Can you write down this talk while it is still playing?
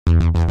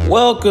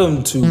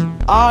Welcome to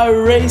I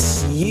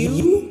Race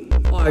You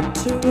are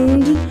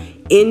tuned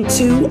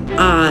into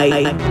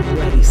I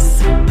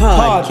Race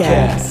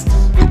Podcast.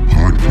 The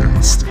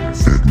podcast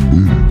that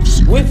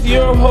moves. with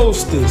your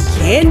hostess.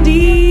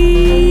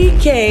 Candy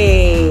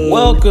Kane.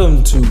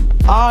 Welcome to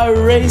I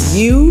Race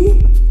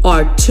You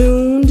are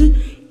tuned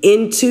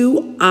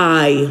into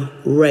I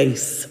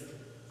Race.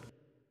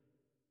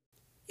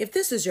 If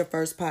this is your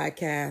first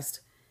podcast,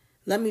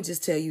 let me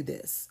just tell you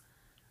this.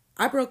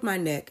 I broke my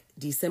neck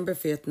December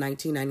 5th,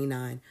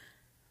 1999.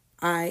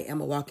 I am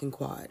a walking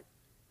quad.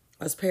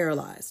 I was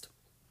paralyzed.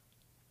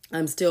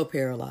 I'm still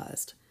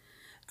paralyzed.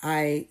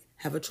 I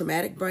have a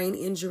traumatic brain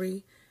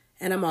injury,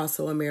 and I'm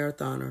also a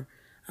marathoner.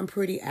 I'm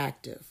pretty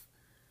active.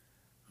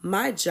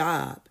 My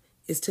job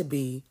is to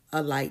be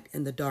a light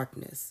in the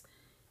darkness.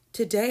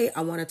 Today,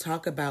 I want to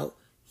talk about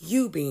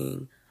you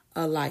being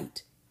a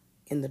light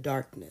in the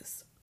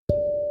darkness.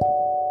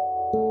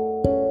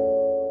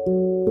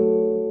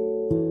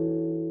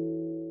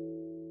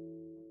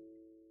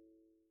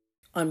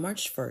 On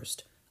March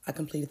 1st, I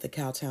completed the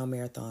Cowtown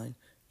Marathon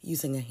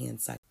using a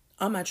hand cycle.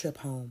 On my trip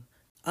home,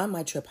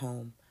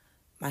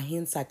 my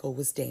hand cycle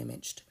was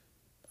damaged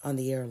on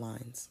the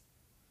airlines.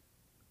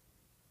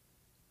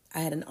 I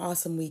had an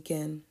awesome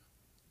weekend,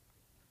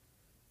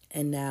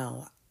 and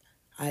now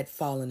I had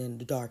fallen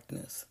into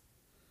darkness.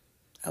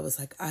 I was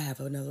like, I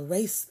have another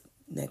race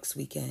next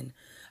weekend.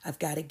 I've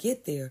got to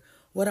get there.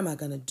 What am I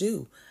going to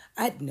do?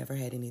 I'd never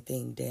had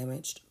anything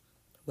damaged.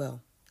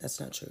 Well,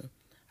 that's not true.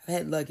 I've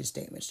had luggage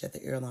damaged at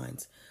the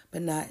airlines,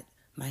 but not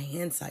my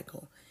hand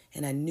cycle,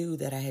 and I knew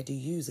that I had to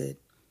use it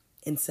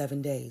in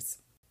 7 days.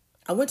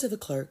 I went to the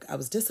clerk. I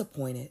was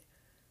disappointed,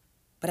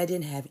 but I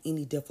didn't have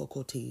any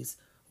difficulties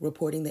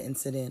reporting the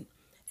incident,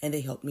 and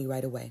they helped me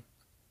right away.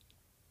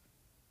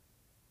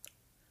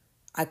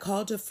 I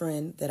called a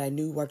friend that I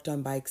knew worked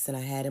on bikes, and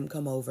I had him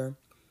come over,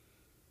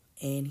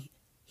 and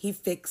he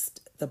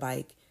fixed the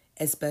bike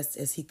as best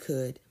as he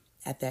could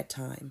at that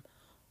time.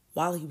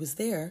 While he was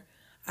there,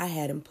 I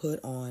had him put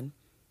on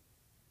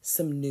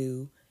some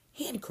new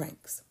hand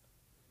cranks.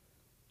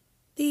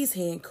 These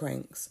hand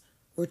cranks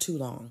were too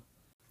long.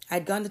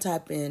 I'd gone to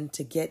type in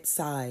to get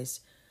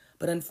sized,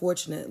 but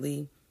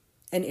unfortunately,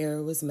 an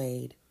error was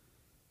made,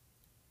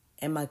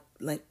 and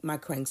my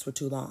cranks were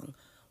too long,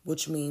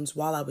 which means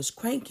while I was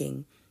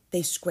cranking,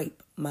 they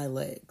scraped my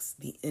legs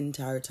the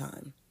entire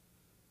time.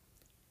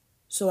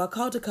 So I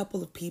called a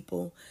couple of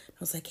people. I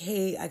was like,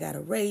 hey, I got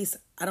a race.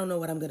 I don't know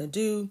what I'm going to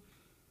do.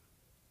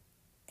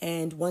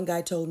 And one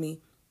guy told me,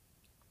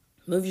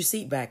 move your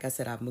seat back. I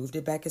said, I've moved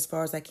it back as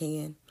far as I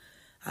can.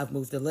 I've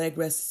moved the leg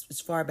rest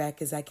as far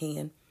back as I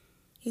can.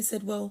 He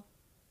said, well,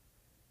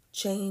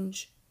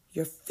 change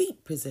your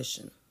feet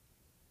position.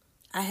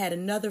 I had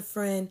another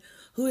friend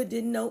who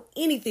didn't know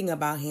anything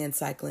about hand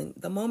cycling.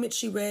 The moment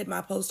she read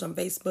my post on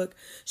Facebook,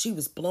 she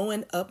was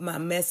blowing up my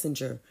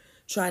messenger,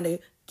 trying to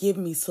give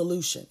me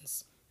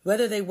solutions.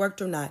 Whether they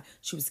worked or not,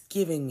 she was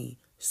giving me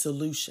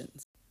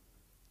solutions.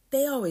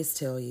 They always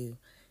tell you,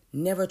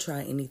 never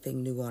try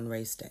anything new on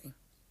race day.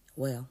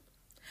 Well,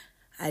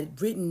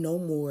 I'd ridden no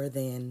more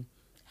than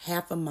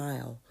half a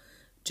mile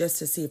just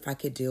to see if I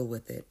could deal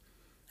with it.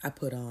 I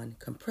put on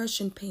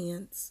compression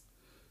pants.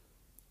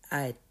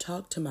 I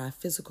talked to my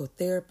physical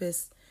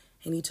therapist,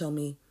 and he told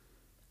me,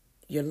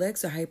 your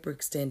legs are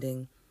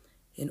hyperextending.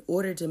 In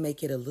order to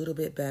make it a little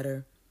bit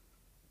better,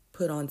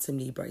 put on some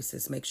knee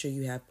braces. Make sure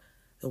you have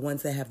the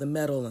ones that have the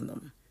metal in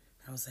them.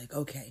 I was like,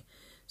 okay.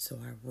 So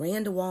I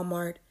ran to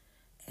Walmart,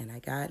 and I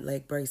got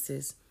leg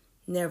braces.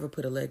 Never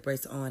put a leg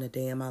brace on a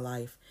day in my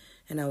life.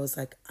 And I was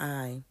like,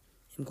 I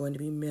am going to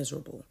be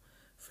miserable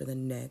for the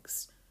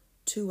next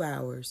 2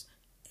 hours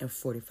and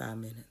 45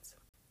 minutes.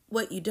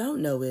 What you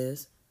don't know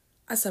is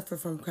I suffer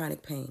from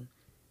chronic pain.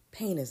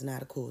 Pain is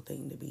not a cool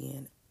thing to be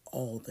in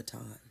all the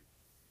time.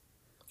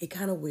 It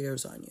kind of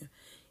wears on you.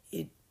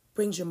 It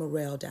brings your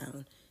morale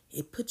down.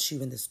 It puts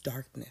you in this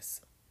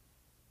darkness.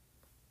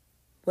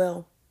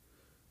 Well,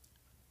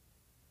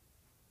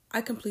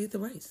 I completed the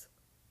race.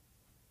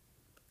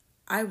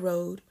 I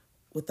rode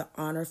with the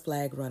honor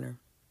flag runner.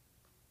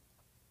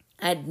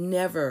 I'd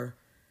never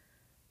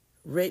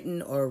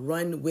ridden or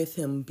run with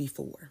him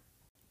before.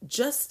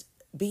 Just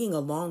being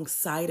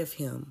alongside of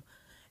him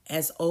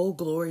as Old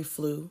Glory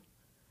flew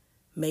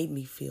made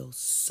me feel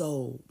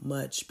so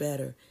much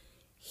better.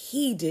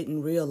 He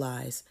didn't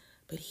realize,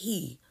 but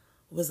he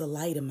was a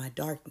light in my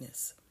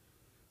darkness.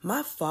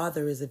 My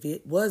father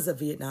was a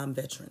Vietnam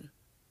veteran.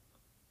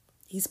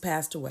 He's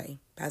passed away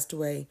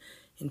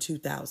in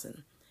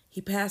 2000. He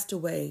passed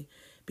away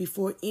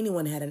before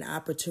anyone had an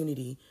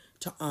opportunity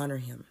to honor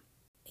him.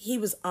 He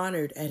was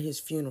honored at his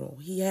funeral.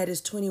 He had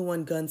his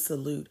 21-gun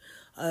salute.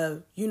 A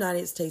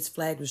United States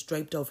flag was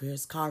draped over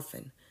his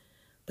coffin,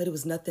 but it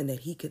was nothing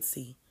that he could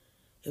see.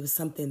 It was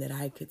something that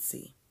I could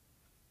see.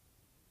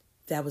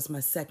 That was my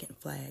second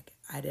flag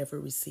I'd ever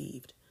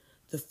received.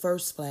 The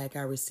first flag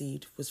I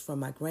received was from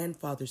my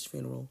grandfather's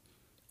funeral,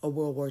 a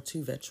World War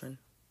II veteran.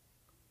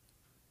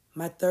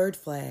 My third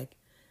flag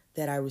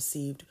that I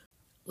received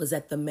was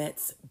at the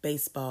Mets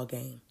baseball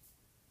game.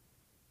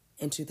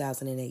 in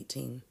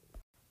 2018.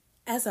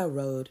 As I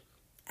rode,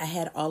 I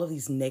had all of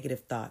these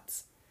negative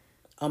thoughts.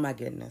 Oh my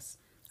goodness,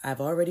 I've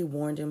already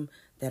warned him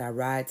that I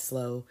ride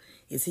slow.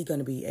 Is he going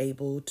to be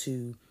able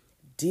to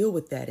deal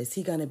with that? Is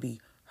he going to be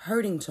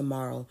hurting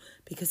tomorrow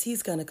because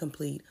he's going to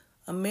complete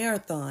a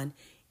marathon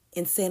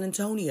in San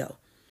Antonio?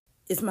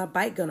 Is my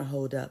bike going to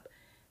hold up?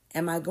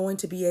 Am I going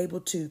to be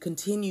able to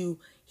continue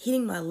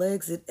hitting my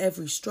legs at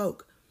every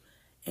stroke?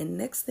 And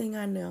next thing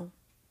I know,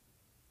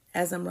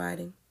 as I'm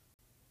riding,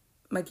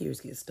 my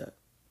gears get stuck.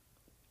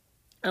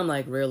 I'm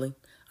like, really?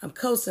 I'm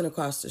coasting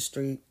across the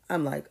street.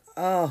 I'm like,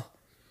 oh,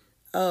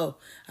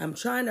 I'm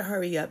trying to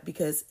hurry up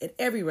because at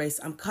every race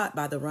I'm caught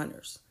by the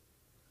runners,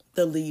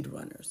 the lead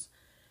runners.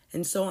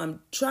 And so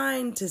I'm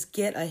trying to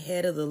get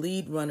ahead of the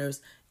lead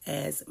runners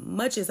as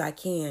much as I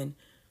can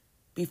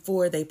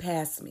before they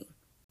pass me.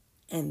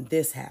 And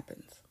this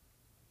happens.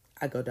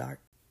 I go dark.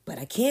 But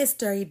I can't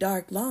stay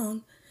dark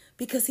long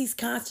because he's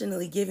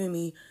constantly giving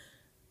me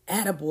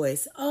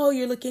attaboys. Oh,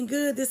 you're looking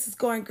good. This is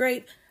going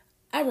great.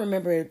 I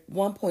remember at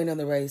one point on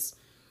the race,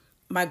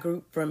 my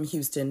group from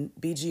Houston,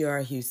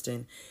 BGR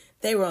Houston,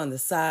 they were on the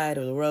side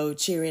of the road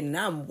cheering, and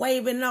I'm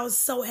waving, and I was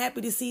so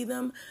happy to see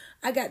them.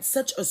 I got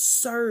such a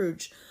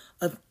surge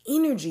of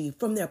energy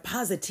from their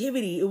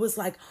positivity. It was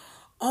like,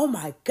 oh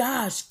my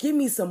gosh, give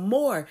me some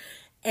more.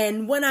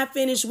 And when I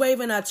finished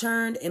waving, I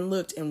turned and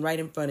looked, and right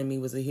in front of me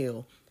was a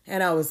hill.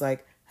 And I was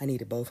like, I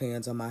needed both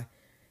hands on my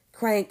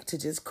crank to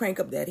just crank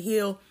up that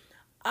hill.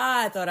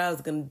 I thought I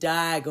was going to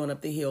die going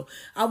up the hill.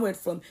 I went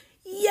from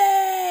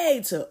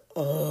yay to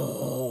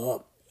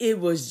it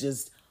was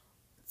just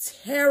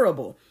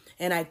terrible.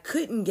 And I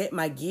couldn't get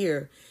my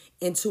gear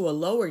into a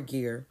lower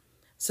gear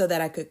so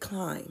that I could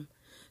climb.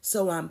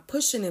 So I'm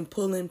pushing and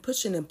pulling,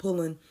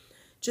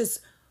 just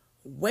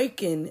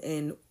waking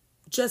and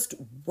just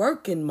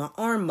working my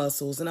arm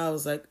muscles. And I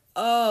was like,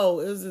 oh,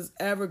 is this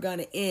ever going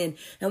to end?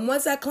 And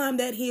once I climbed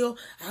that hill,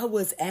 I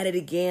was at it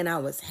again. I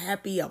was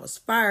happy. I was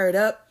fired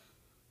up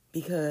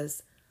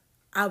because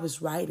I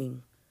was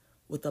riding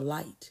with a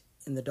light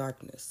in the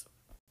darkness.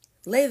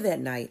 Later that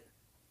night,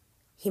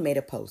 he made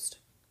a post.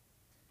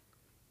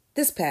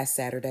 This past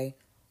Saturday,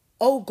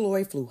 Old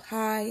Glory flew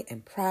high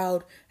and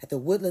proud at the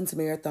Woodlands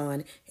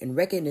Marathon in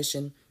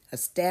recognition of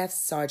Staff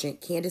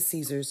Sergeant Candace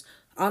Caesar's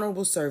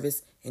honorable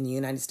service in the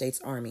United States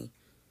Army.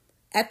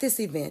 At this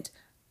event,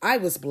 I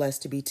was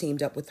blessed to be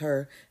teamed up with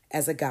her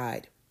as a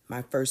guide,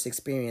 my first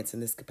experience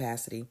in this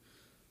capacity.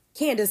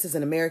 Candace is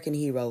an American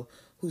hero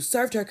who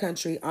served her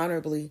country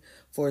honorably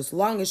for as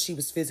long as she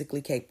was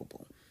physically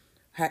capable.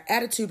 Her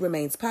attitude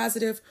remains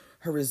positive,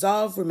 her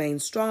resolve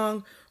remains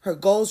strong, her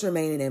goals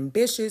remain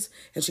ambitious,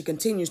 and she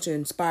continues to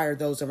inspire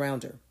those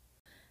around her.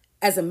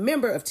 As a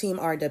member of Team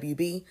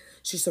RWB,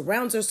 she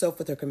surrounds herself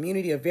with her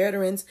community of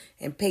veterans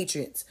and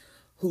patriots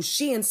who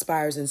she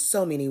inspires in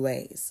so many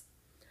ways.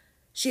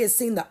 She has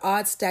seen the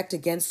odds stacked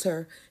against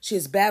her, she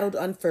has battled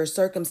unfair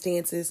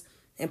circumstances,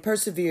 and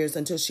perseveres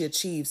until she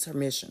achieves her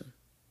mission.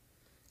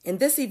 In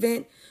this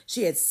event,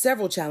 she had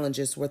several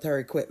challenges with her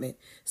equipment.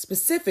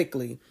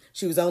 Specifically,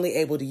 she was only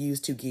able to use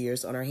 2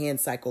 gears on her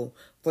hand cycle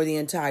for the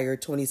entire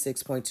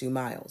 26.2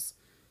 miles.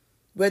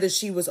 Whether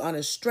she was on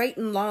a straight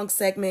and long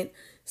segment,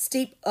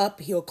 steep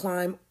uphill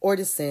climb, or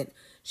descent,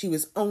 she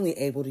was only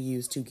able to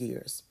use 2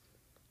 gears.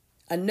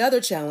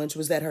 Another challenge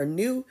was that her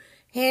new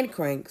hand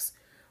cranks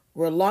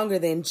were longer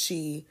than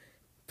she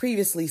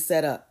previously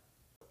set up.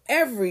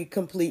 Every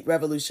complete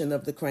revolution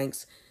of the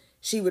cranks,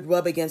 she would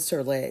rub against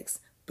her legs,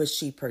 but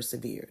she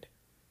persevered.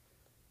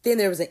 Then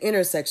there was an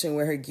intersection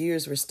where her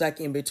gears were stuck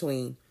in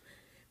between,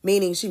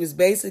 meaning she was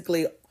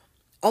basically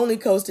only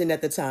coasting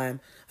at the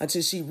time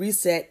until she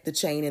reset the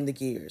chain and the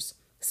gears.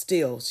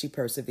 Still, she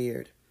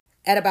persevered.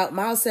 At about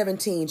mile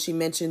 17, she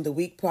mentioned the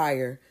week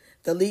prior,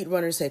 the lead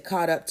runners had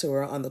caught up to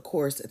her on the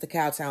course at the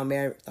Cowtown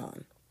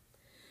Marathon.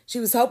 She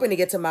was hoping to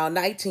get to mile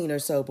 19 or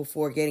so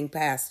before getting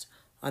past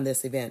on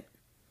this event.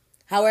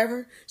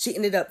 However, she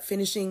ended up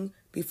finishing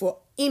before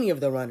any of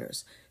the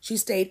runners. She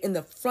stayed in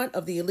the front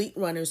of the elite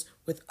runners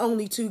with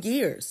only 2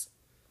 gears.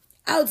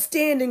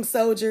 Outstanding,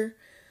 soldier!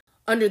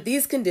 Under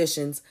these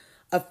conditions,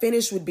 a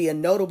finish would be a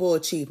notable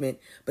achievement,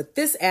 but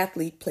this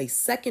athlete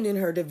placed second in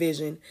her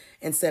division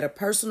and set a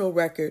personal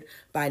record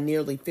by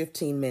nearly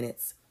 15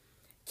 minutes.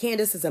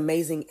 Candace is an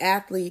amazing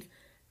athlete,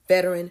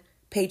 veteran,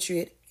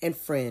 patriot, and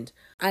friend.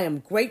 I am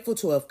grateful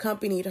to have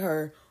accompanied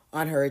her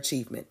on her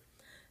achievement.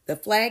 The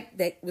flag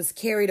that was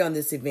carried on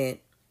this event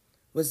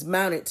was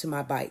mounted to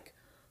my bike,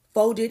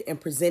 folded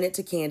and presented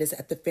to Candace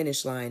at the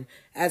finish line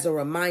as a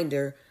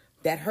reminder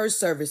that her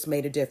service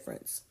made a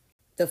difference.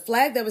 The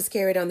flag that was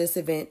carried on this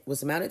event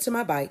was mounted to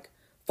my bike,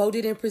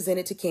 folded and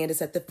presented to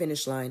Candace at the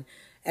finish line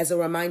as a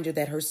reminder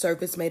that her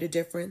service made a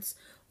difference,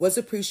 was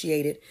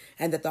appreciated,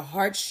 and that the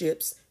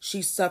hardships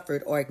she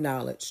suffered are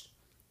acknowledged.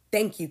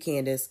 Thank you,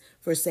 Candace,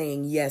 for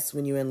saying yes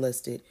when you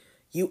enlisted.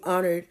 You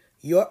honored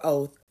your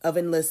oath of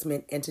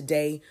enlistment, and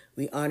today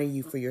we honor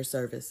you for your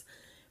service.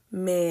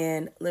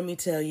 Man, let me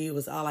tell you, it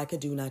was all I could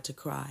do not to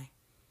cry.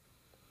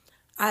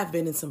 I've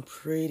been in some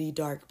pretty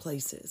dark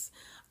places.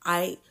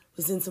 I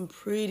was in some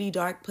pretty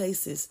dark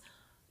places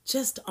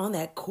just on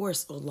that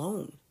course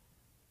alone.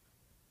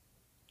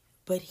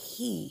 But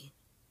he,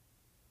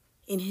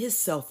 in his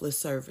selfless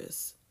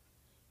service,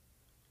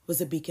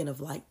 was a beacon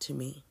of light to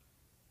me.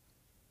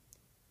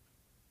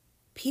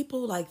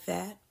 People like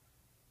that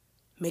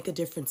make a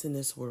difference in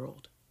this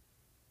world.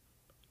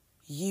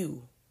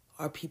 You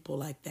are people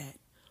like that.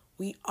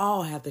 We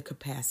all have the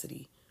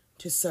capacity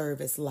to serve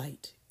as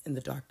light in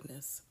the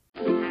darkness.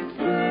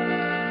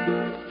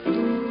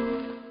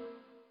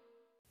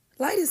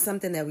 Light is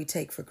something that we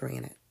take for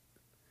granted.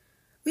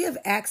 We have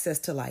access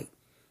to light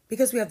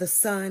because we have the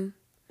sun,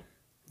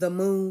 the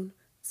moon,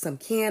 some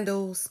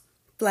candles,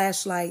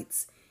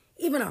 flashlights.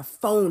 Even our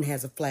phone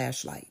has a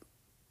flashlight.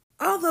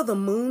 Although the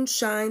moon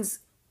shines,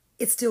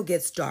 it still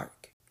gets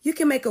dark. You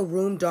can make a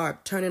room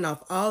dark turning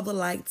off all the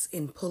lights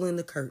and pulling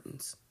the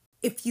curtains.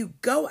 If you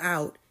go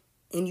out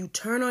and you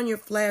turn on your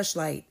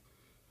flashlight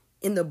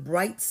in the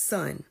bright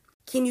sun,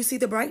 can you see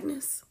the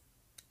brightness?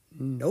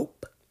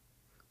 Nope.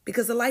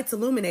 Because the light's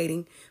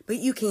illuminating, but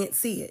you can't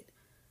see it.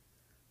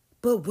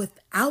 But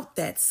without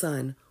that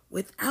sun,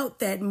 without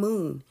that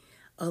moon,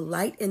 a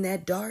light in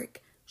that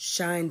dark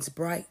shines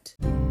bright.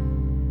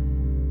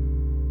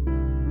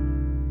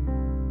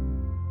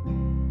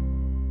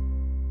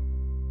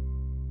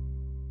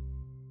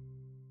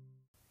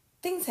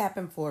 Things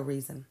happen for a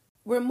reason.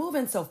 We're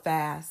moving so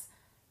fast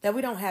that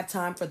we don't have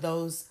time for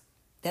those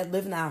that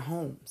live in our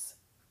homes.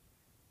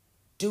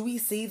 Do we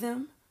see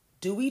them?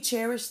 Do we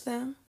cherish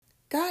them?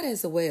 God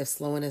has a way of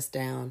slowing us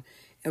down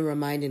and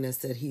reminding us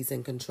that He's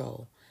in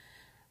control.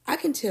 I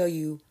can tell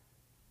you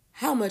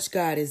how much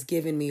God has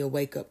given me a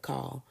wake-up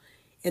call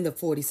in the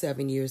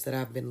 47 years that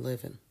I've been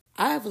living.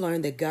 I have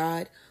learned that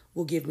God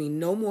will give me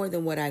no more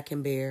than what I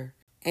can bear,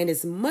 and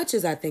as much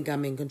as I think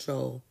I'm in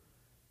control,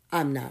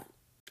 I'm not.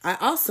 I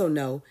also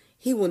know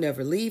He will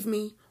never leave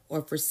me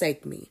or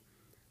forsake me.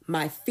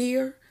 My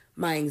fear,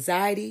 my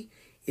anxiety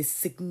is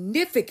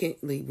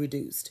significantly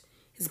reduced.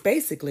 It's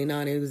basically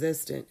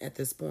non-existent at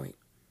this point.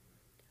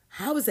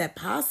 How is that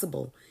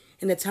possible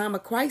in a time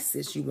of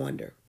crisis, you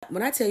wonder?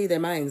 When I tell you that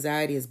my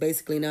anxiety is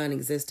basically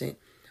non-existent,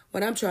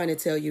 what I'm trying to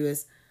tell you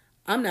is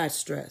I'm not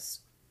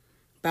stressed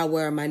by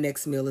where my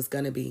next meal is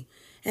going to be.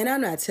 And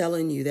I'm not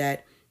telling you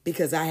that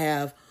because I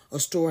have a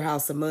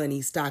storehouse of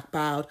money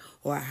stockpiled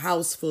or a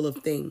house full of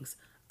things.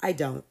 I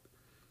don't.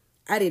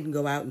 I didn't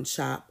go out and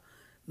shop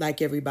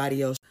like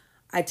everybody else.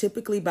 I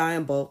typically buy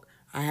in bulk.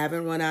 I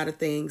haven't run out of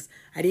things.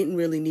 I didn't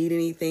really need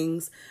any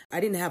things. I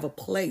didn't have a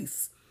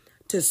place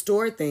to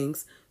store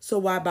things, so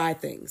why buy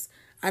things?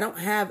 I don't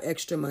have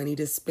extra money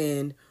to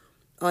spend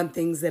on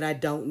things that I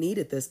don't need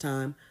at this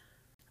time.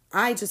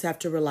 I just have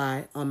to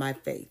rely on my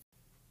faith.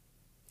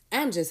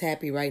 I'm just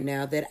happy right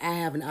now that I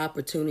have an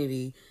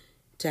opportunity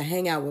to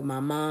hang out with my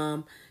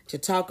mom, to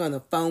talk on the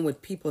phone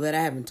with people that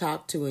I haven't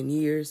talked to in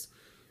years,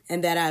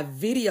 and that I've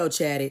video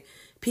chatted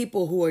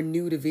people who are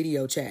new to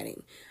video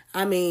chatting.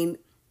 I mean,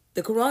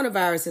 the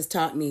coronavirus has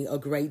taught me a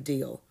great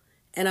deal,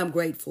 and I'm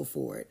grateful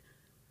for it.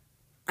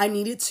 I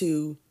needed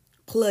to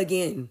plug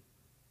in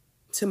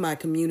to my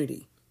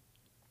community,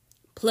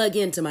 plug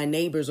into my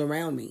neighbors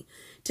around me.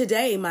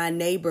 Today, my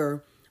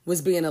neighbor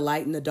was being a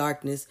light in the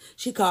darkness.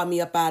 She called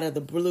me up out of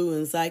the blue and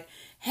was like,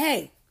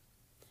 "Hey,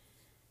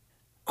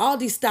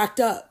 Aldi's stocked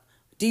up.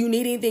 Do you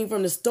need anything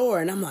from the store?"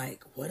 And I'm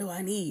like, what do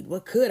I need?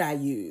 What could I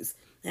use?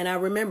 And I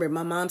remember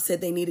my mom said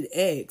they needed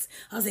eggs.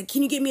 I was like,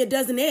 "Can you get me a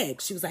dozen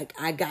eggs?" She was like,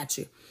 "I got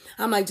you."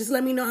 I'm like, "Just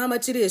let me know how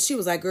much it is." She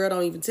was like, "Girl,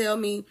 don't even tell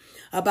me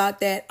about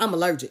that. I'm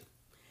allergic."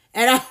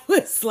 And I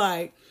was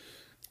like,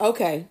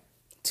 okay,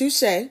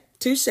 touche.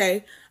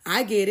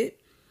 I get it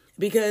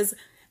because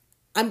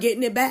I'm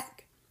getting it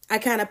back. I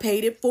kind of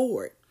paid it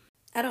forward.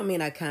 I don't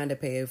mean I kind of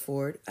paid it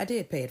forward. I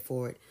did pay it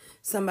forward.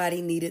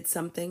 Somebody needed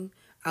something.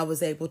 I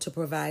was able to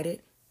provide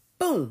it.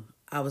 Boom.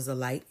 I was a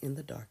light in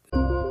the dark.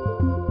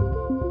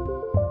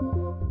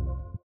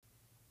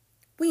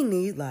 We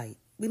need light.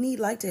 We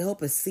need light to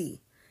help us see.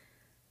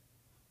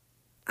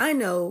 I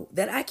know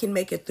that I can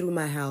make it through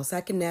my house.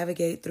 I can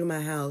navigate through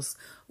my house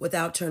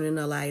without turning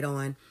the light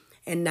on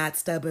and not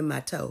stubbing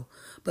my toe.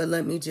 But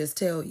let me just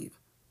tell you,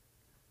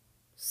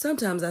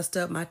 sometimes I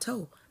stub my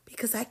toe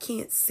because I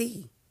can't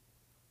see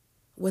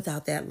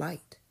without that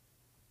light.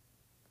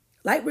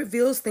 Light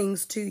reveals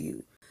things to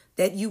you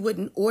that you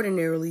wouldn't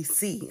ordinarily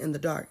see in the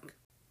dark.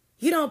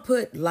 You don't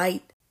put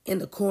light in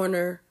the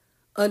corner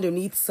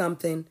underneath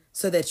something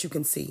so that you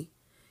can see.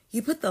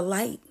 You put the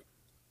light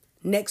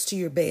next to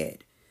your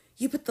bed.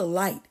 You put the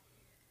light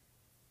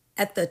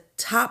at the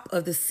top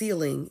of the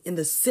ceiling in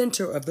the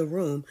center of the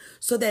room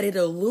so that it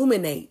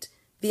illuminates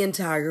the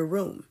entire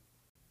room.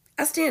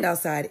 I stand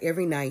outside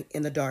every night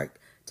in the dark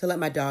to let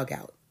my dog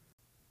out.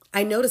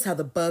 I notice how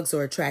the bugs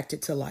are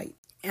attracted to light.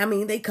 I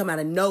mean, they come out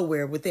of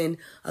nowhere. Within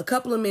a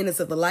couple of minutes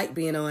of the light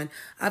being on,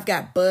 I've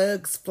got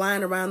bugs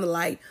flying around the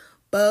light,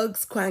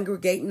 bugs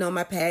congregating on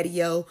my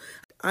patio.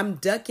 I'm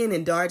ducking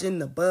and dodging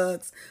the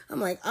bugs. I'm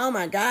like, oh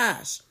my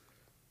gosh.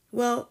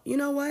 Well, you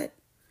know what?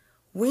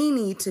 We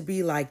need to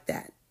be like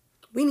that.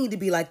 We need to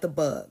be like the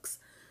bugs.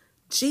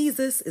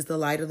 Jesus is the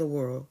light of the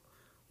world.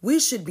 We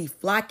should be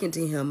flocking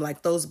to him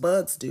like those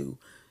bugs do,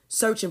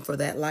 searching for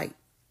that light.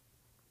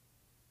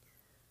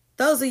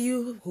 Those of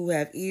you who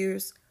have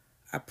ears,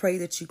 I pray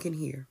that you can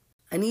hear.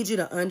 I need you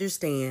to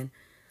understand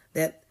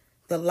that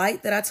the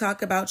light that I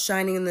talk about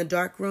shining in the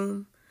dark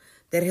room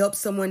that helps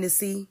someone to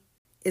see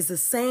is the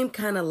same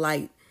kind of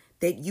light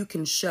that you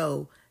can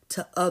show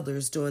to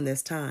others during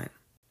this time.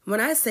 When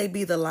I say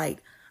be the light,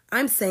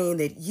 I'm saying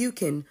that you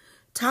can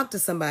talk to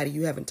somebody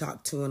you haven't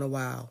talked to in a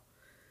while.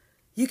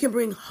 You can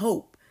bring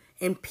hope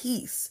and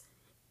peace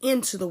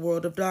into the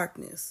world of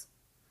darkness.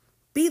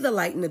 Be the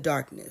light in the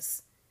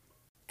darkness.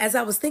 As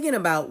I was thinking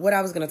about what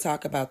I was going to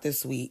talk about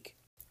this week,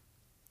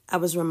 I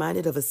was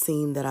reminded of a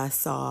scene that I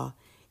saw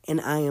in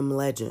I Am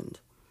Legend,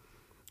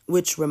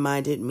 which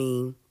reminded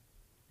me,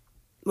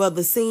 well,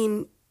 the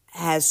scene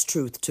has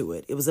truth to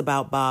it. It was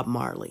about Bob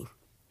Marley.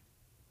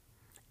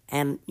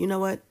 And you know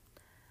what?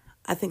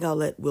 I think I'll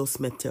let Will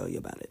Smith tell you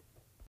about it.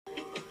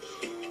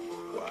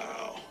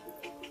 Wow.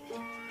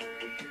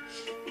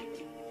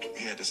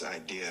 He had this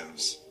idea, it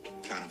was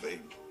kind of a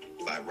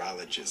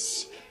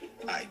virologist's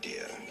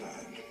idea.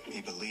 He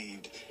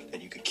believed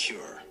that you could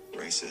cure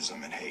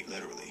racism and hate,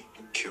 literally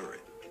cure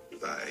it,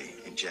 by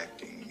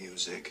injecting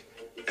music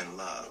and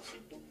love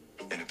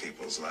into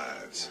people's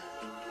lives.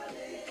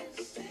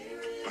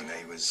 When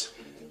he was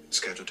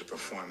scheduled to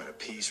perform at a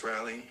peace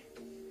rally,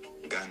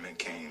 gunmen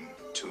came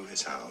to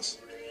his house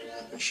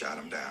and shot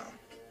him down.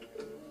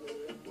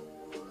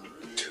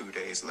 2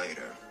 days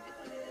later,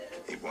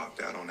 he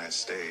walked out on that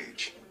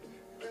stage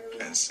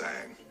and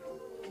sang.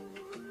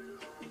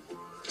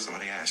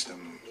 Somebody asked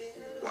him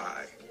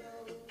why.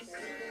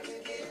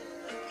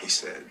 He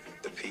said,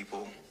 the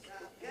people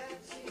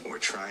who are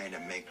trying to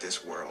make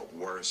this world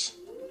worse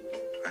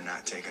are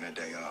not taking a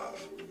day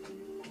off.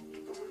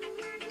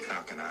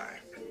 How can I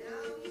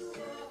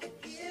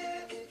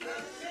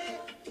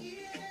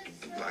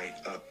light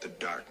up the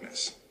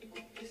darkness?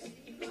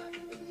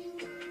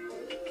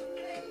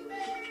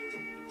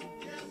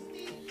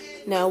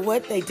 Now,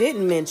 what they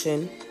didn't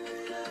mention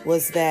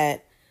was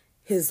that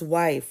his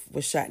wife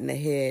was shot in the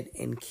head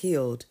and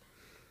killed.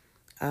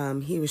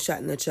 He was shot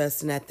in the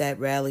chest, and at that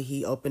rally,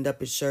 he opened up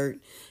his shirt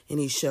and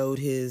he showed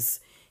his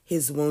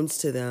wounds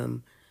to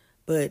them.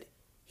 But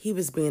he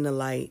was being a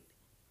light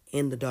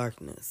in the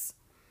darkness.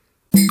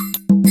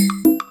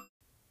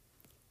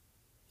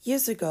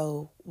 Years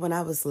ago, when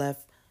I was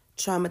left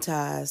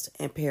traumatized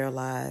and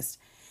paralyzed,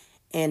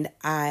 and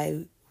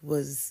I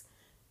was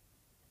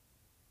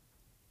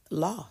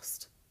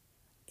lost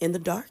in the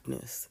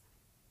darkness.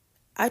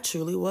 I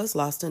truly was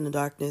lost in the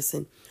darkness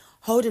and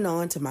holding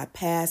on to my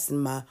past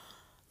and my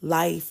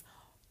life,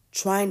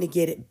 trying to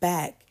get it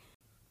back,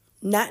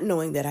 not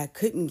knowing that I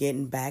couldn't get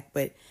it back,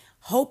 but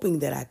hoping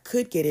that I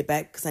could get it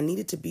back because I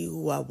needed to be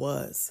who I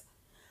was.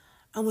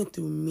 I went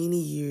through many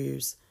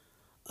years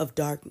of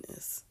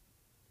darkness.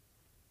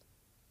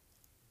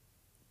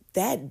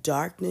 That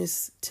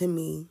darkness, to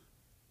me,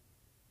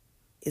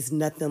 is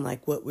nothing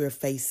like what we're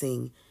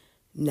facing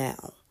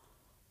now.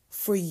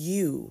 For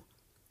you,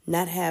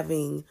 not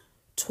having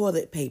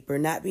toilet paper,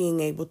 not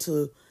being able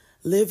to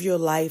live your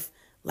life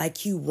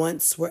like you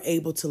once were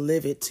able to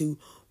live it, to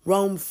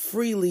roam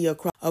freely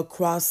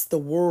across the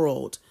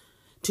world,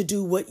 to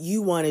do what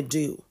you want to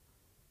do.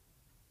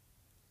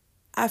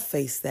 I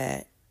faced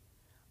that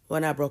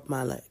when I broke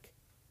my leg.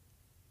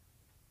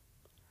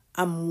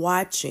 I'm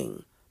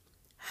watching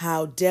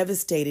how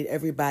devastated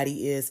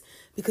everybody is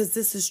because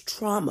this is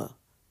trauma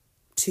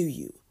to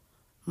you.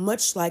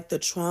 Much like the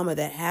trauma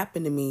that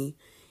happened to me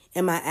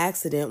in my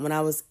accident when I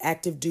was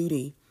active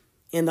duty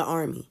in the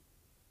Army.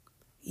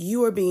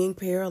 You are being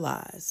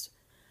paralyzed.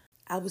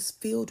 I was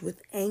filled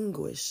with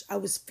anguish. I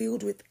was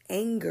filled with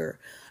anger.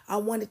 I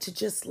wanted to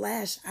just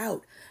lash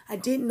out. I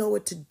didn't know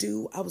what to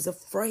do. I was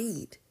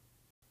afraid.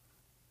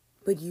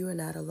 But you are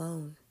not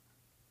alone.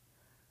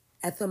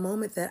 At the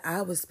moment that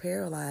I was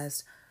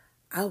paralyzed,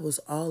 I was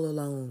all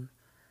alone.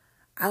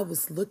 I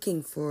was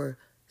looking for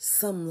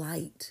some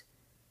light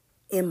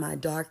in my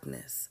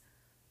darkness.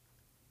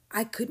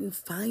 I couldn't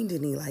find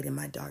any light in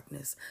my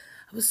darkness.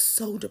 I was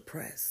so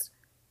depressed.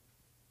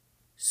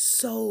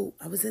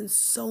 I was in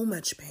so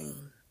much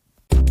pain.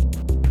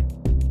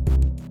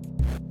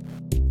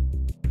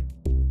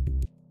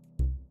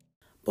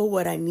 But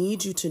what I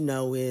need you to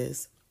know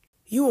is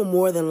you will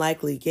more than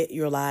likely get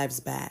your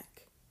lives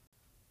back.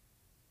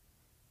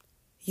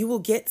 You will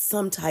get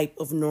some type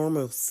of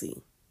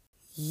normalcy.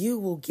 You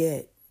will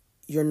get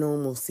your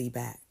normalcy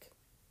back.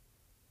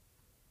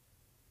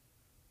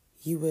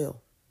 You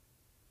will.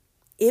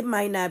 It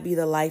might not be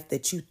the life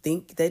that you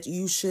think that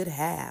you should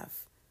have,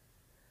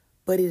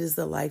 but it is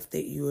the life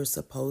that you are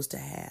supposed to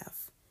have.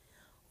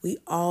 We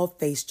all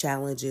face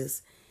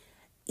challenges.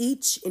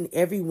 Each and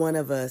every one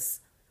of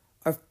us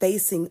are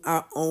facing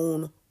our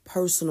own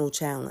personal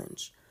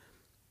challenge.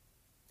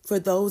 For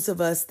those of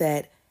us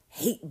that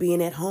hate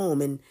being at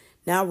home and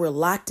now we're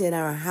locked in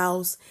our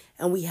house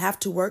and we have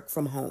to work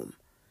from home.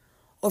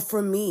 Or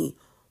for me,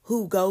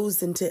 who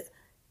goes into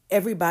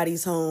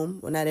everybody's home,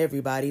 well, not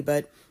everybody,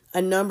 but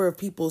a number of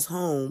people's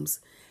homes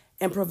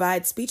and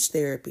provides speech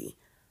therapy.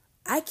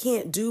 I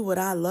can't do what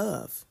I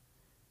love.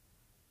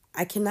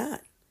 I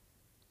cannot.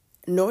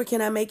 Nor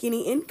can I make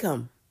any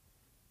income.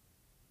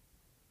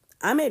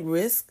 I'm at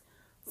risk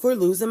for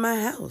losing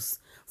my house,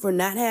 for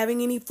not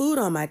having any food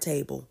on my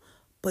table.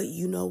 But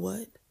you know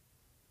what?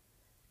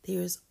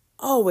 There's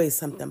always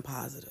something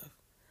positive.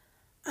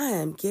 I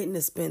am getting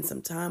to spend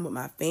some time with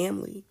my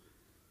family.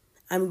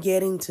 I'm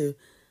getting to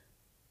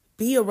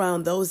be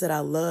around those that I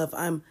love.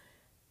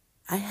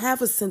 I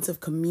have a sense of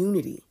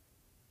community.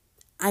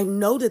 I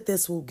know that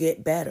this will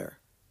get better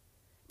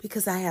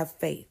because I have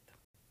faith.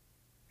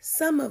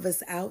 Some of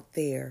us out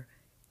there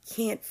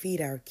can't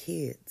feed our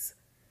kids.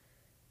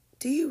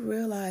 Do you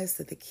realize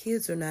that the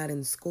kids are not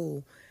in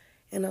school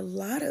and a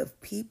lot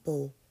of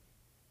people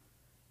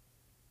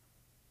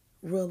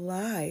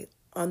rely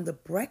on the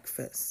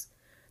breakfast,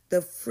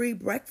 the free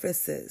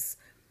breakfasts,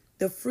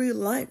 the free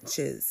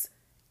lunches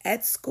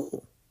at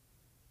school?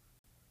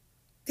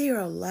 There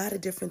are a lot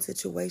of different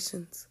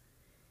situations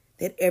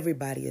that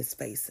everybody is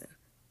facing.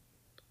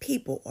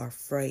 People are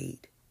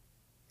afraid.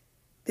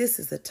 This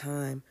is a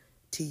time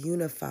to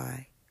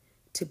unify,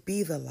 to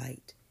be the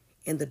light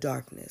in the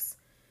darkness.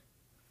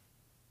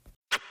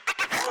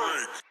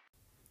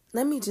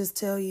 Let me just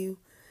tell you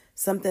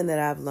something that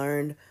I've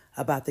learned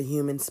about the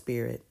human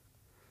spirit.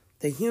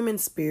 The human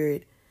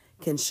spirit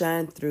can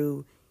shine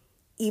through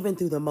even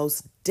through the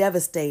most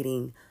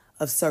devastating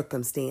of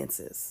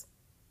circumstances.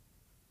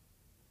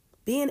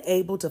 Being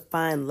able to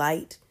find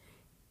light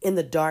in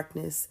the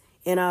darkness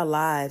in our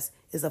lives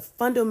is a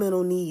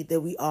fundamental need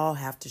that we all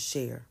have to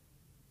share.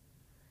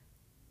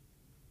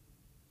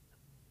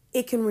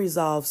 It can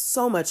resolve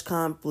so much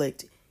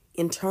conflict,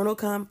 internal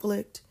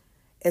conflict,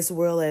 as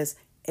well as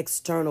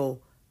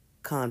external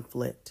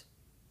conflict.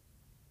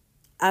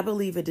 I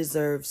believe it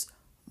deserves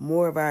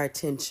more of our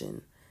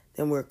attention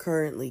than we're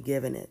currently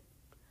giving it.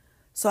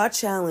 So I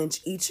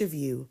challenge each of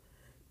you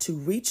to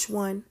reach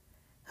one,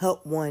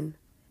 help one,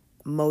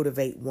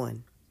 motivate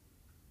one.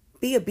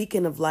 Be a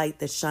beacon of light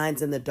that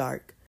shines in the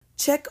dark.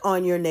 Check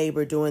on your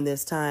neighbor during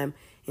this time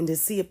and to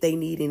see if they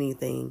need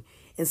anything,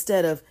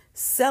 instead of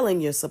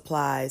selling your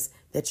supplies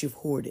that you've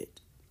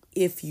hoarded,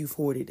 if you've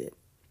hoarded it.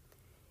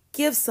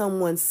 Give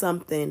someone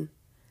something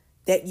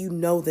that you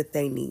know that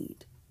they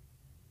need.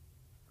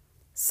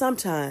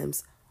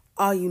 Sometimes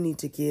all you need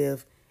to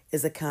give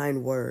is a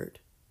kind word.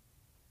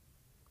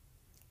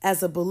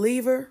 As a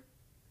believer,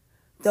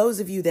 those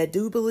of you that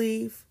do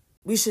believe,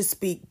 we should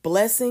speak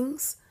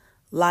blessings,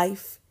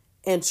 life,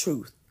 and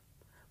truth.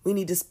 We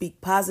need to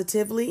speak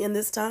positively in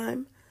this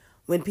time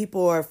when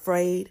people are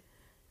afraid,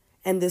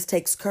 and this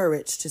takes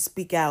courage to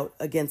speak out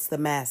against the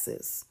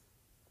masses.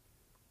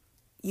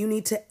 You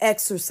need to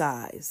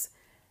exercise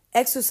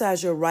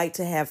your right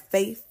to have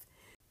faith.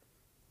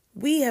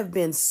 We have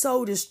been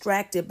so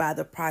distracted by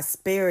the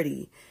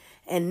prosperity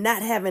and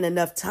not having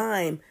enough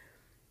time.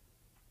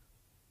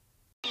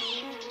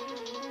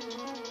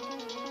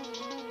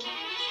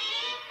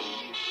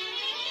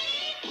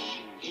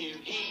 Here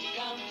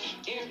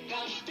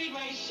comes Speed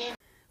Racer.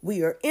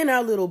 We are in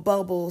our little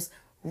bubbles,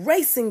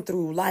 racing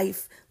through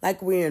life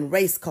like we're in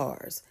race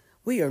cars.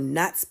 We are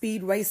not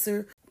Speed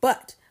Racer,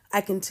 but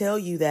I can tell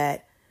you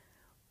that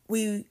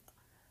we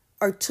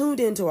are tuned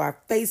into our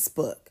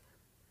Facebook.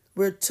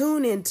 We're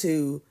tuned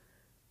into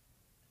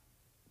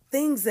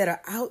things that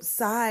are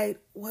outside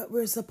what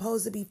we're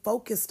supposed to be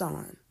focused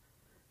on.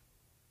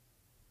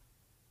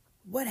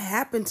 What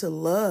happened to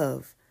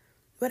love?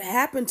 What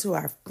happened to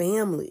our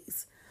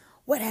families?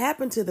 What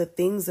happened to the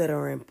things that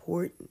are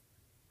important?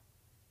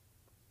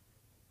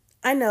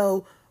 I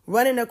know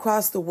running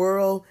across the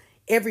world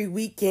every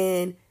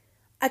weekend,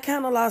 I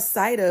kind of lost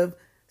sight of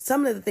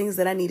some of the things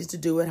that I needed to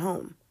do at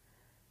home.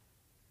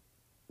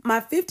 My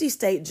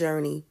 50-state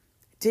journey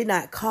did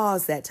not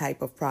cause that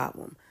type of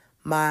problem.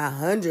 My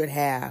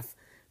 100-half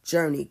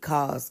journey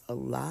caused a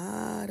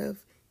lot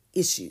of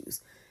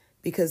issues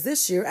because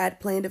this year I'd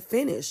planned to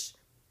finish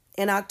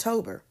in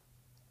October.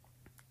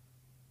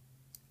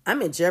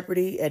 I'm in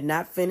jeopardy at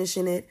not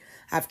finishing it.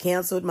 I've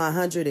canceled my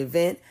 100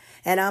 event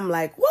and I'm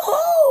like,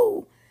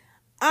 woohoo!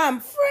 I'm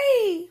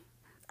free.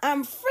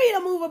 I'm free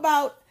to move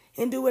about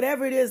and do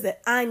whatever it is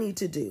that I need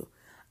to do.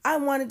 I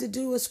wanted to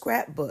do a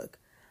scrapbook.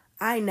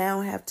 I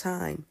now have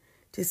time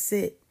to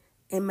sit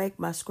and make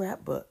my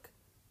scrapbook.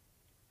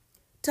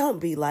 Don't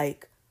be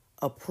like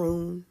a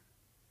prune,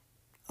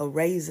 a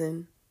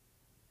raisin,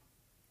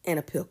 and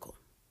a pickle.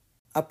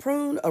 A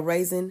prune, a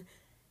raisin,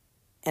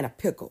 and a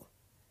pickle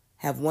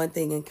have one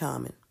thing in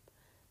common.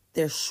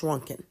 They're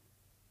shrunken.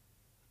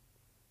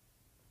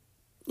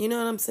 You know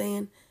what I'm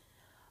saying?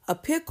 A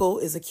pickle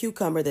is a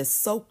cucumber that's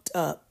soaked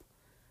up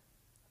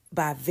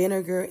by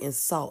vinegar and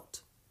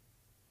salt.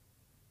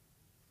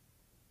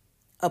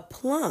 A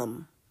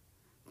plum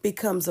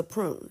becomes a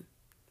prune.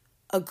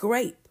 A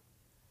grape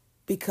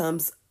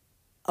becomes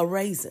a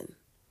raisin.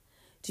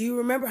 Do you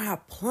remember how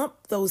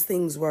plump those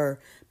things were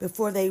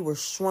before they were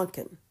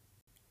shrunken?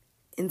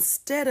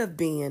 Instead of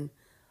being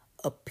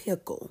a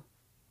pickle,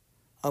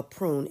 a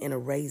prune, and a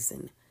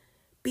raisin,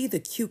 be the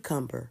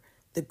cucumber,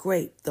 the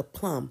grape, the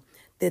plum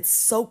that's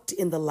soaked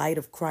in the light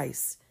of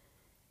Christ.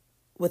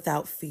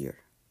 without fear.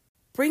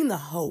 Bring the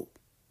hope.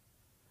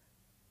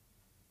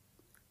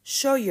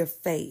 Show your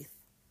faith.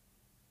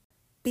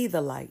 Be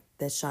the light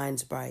that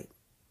shines bright.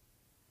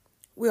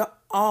 We are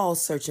all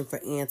searching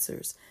for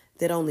answers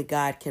that only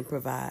God can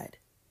provide.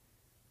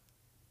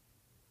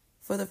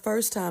 For the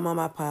first time on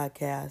my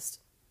podcast,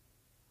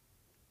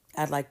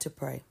 I'd like to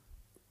pray.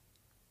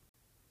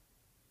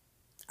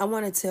 I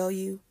want to tell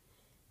you,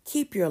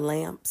 keep your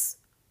lamps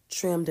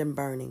trimmed and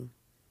burning.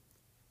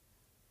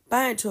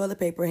 Buying toilet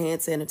paper,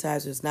 hand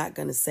sanitizer is not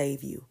going to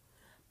save you,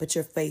 but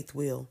your faith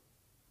will.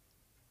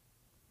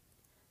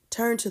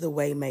 Turn to the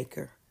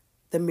Waymaker,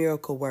 the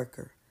miracle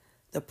worker,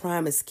 the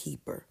promise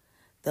keeper,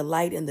 the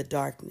light in the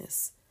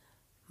darkness.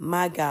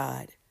 My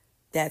God,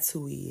 that's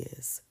who He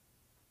is.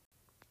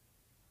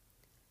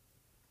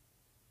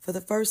 For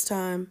the first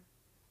time,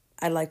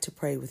 I'd like to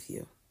pray with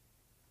you.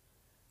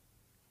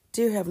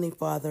 Dear Heavenly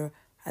Father,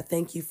 I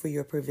thank you for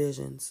your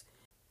provisions.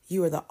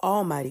 You are the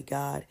Almighty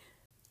God.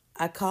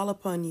 I call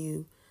upon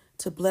you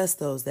to bless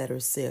those that are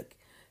sick,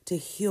 to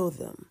heal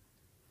them.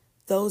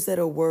 Those that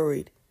are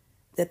worried,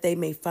 that they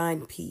may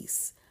find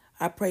peace.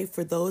 I pray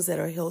for those that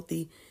are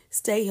healthy,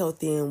 stay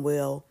healthy and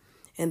well,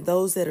 and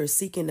those that are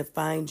seeking to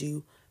find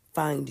you,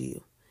 find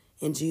you.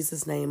 In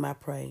Jesus' name I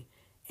pray.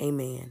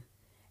 Amen.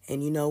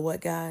 And you know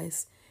what,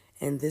 guys?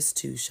 And this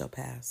too shall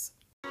pass.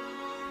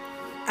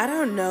 I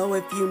don't know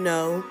if you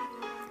know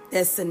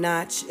that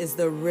Sinach is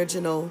the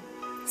original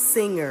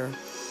singer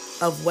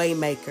of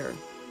Waymaker,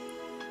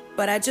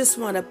 but I just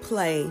want to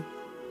play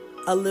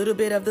a little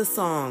bit of the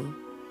song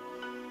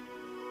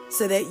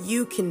so that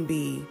you can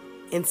be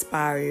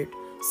inspired,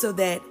 so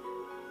that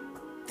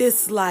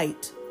this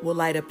light will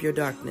light up your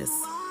darkness.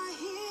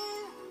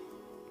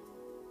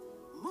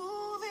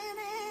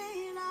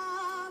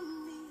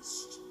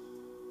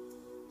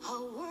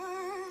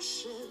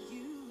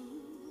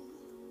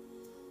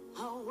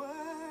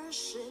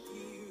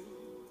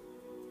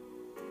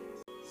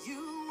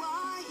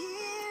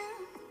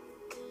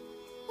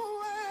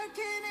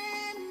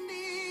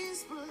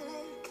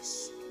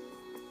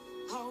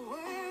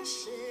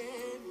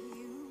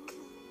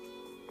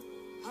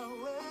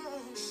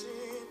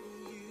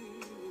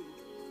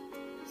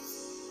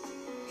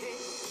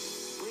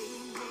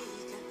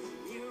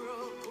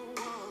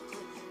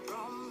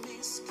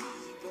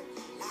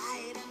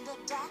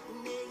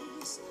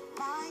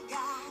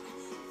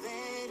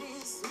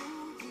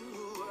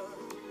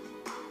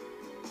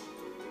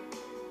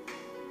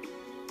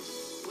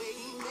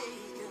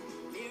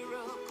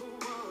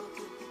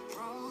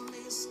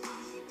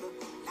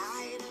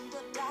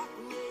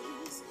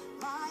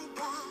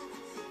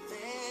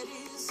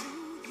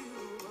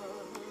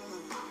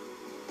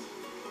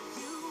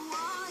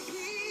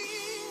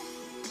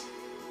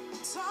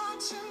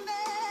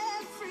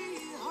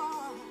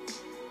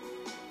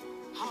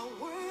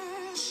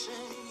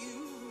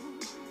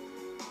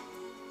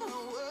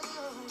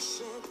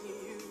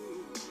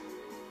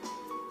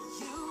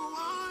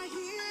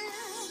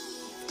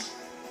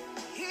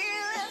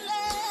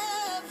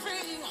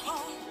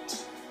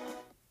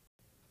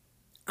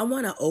 I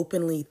want to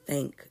openly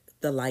thank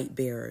the light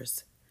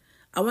bearers.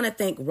 I want to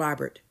thank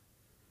Robert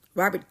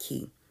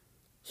Key.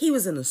 He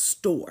was in a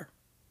store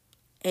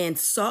and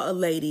saw a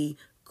lady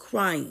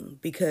crying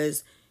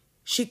because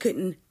she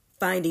couldn't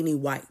find any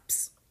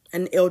wipes,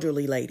 an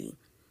elderly lady.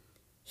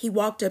 He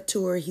walked up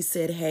to her. He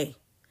said, "Hey,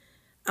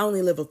 I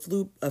only live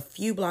a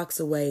few blocks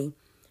away.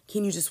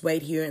 Can you just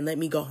wait here and let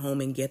me go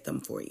home and get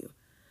them for you?"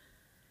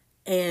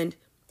 And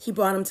he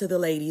brought him to the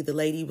lady. The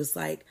lady was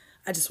like,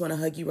 "I just want to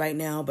hug you right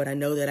now, but I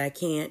know that I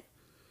can't.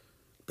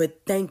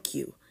 But thank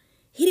you."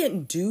 He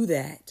didn't do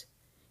that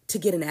to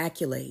get an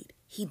accolade.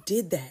 He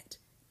did that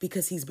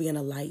because he's being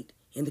a light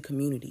in the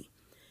community.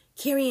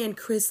 Carrie Ann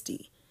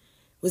Christie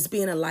was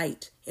being a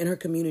light in her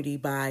community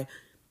by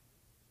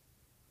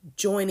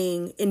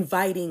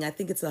inviting, I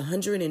think it's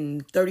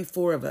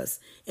 134 of us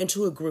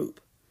into a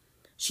group.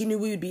 She knew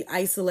we would be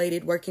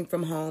isolated, working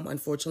from home.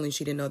 Unfortunately,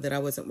 she didn't know that I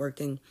wasn't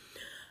working.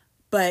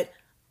 But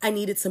I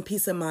needed some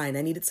peace of mind.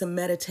 I needed some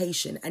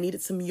meditation. I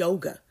needed some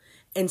yoga.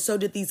 And so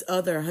did these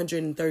other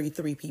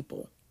 133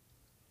 people.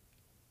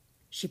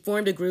 She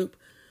formed a group.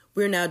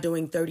 We're now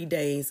doing 30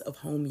 days of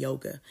home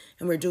yoga.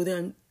 And we're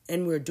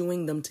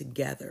doing them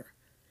together.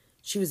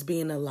 She was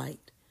being a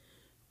light.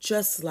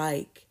 Just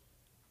like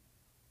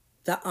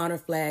the honor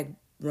flag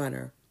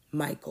runner,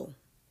 Michael.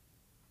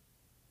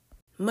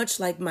 Much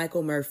like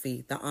Michael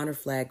Murphy, the honor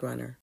flag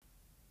runner.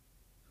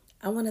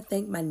 I want to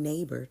thank my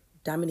neighbor,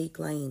 Dominique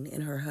Lane,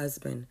 and her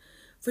husband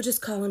for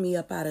just calling me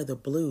up out of the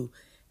blue.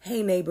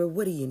 "Hey, neighbor,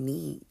 what do you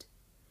need?"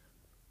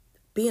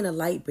 Being a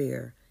light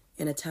bearer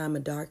in a time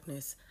of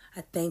darkness,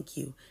 I thank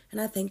you. And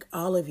I thank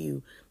all of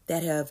you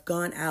that have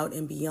gone out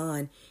and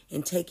beyond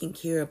and taking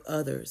care of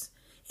others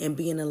and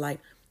being a light.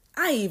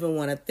 I even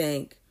want to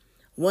thank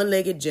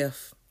One-Legged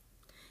Jeff.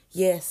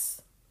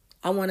 Yes,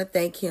 I want to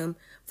thank him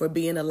for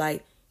being a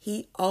light.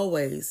 He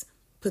always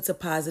puts a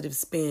positive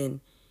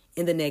spin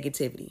in the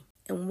negativity.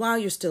 And while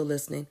you're still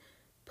listening,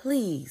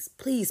 please,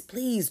 please,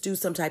 please do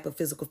some type of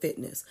physical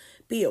fitness.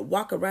 Be it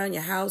walk around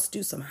your house,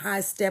 do some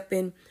high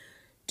stepping,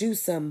 do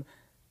some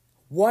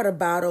water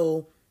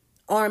bottle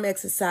arm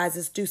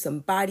exercises, do some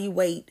body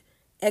weight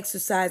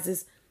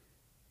exercises.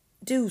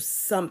 Do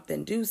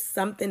something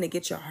to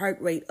get your heart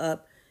rate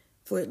up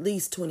for at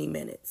least 20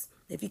 minutes.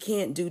 If you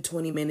can't do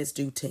 20 minutes,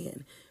 do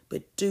 10.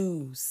 But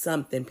do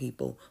something,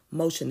 people.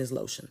 Motion is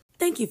lotion.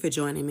 Thank you for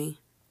joining me.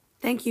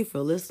 Thank you for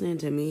listening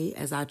to me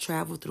as I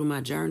travel through my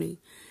journey,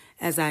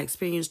 as I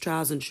experience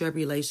trials and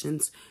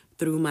tribulations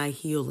through my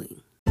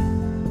healing.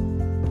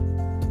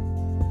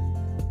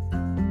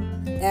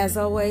 As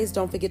always,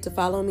 don't forget to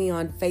follow me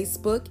on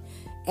Facebook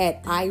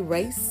at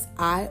iRace,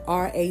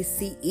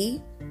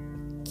 IRACE,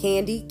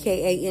 Kandi,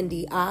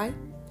 Kandi.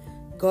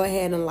 Go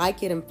ahead and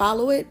like it and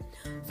follow it.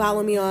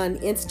 Follow me on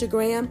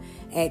Instagram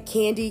at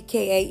Kandi,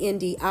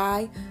 Kandi,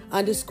 ___,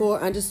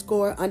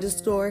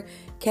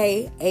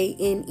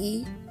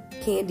 KANE,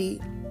 Candy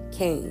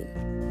Kane.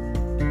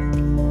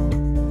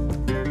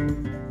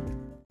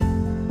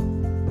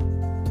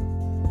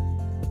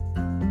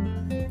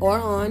 Or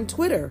on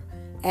Twitter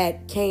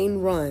at Kane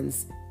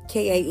Runs,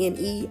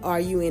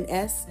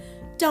 KANERUNS.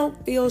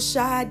 Don't feel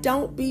shy.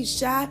 Don't be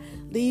shy.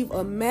 Leave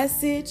a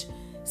message.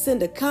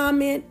 Send a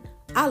comment.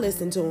 I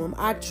listen to them.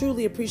 I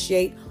truly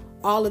appreciate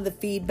all of the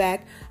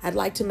feedback. I'd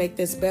like to make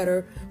this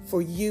better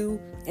for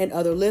you and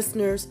other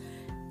listeners.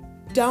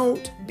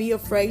 Don't be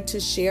afraid to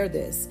share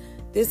this.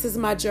 This is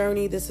my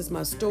journey. This is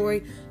my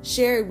story.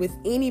 Share it with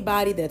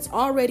anybody that's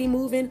already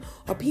moving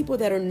or people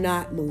that are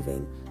not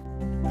moving.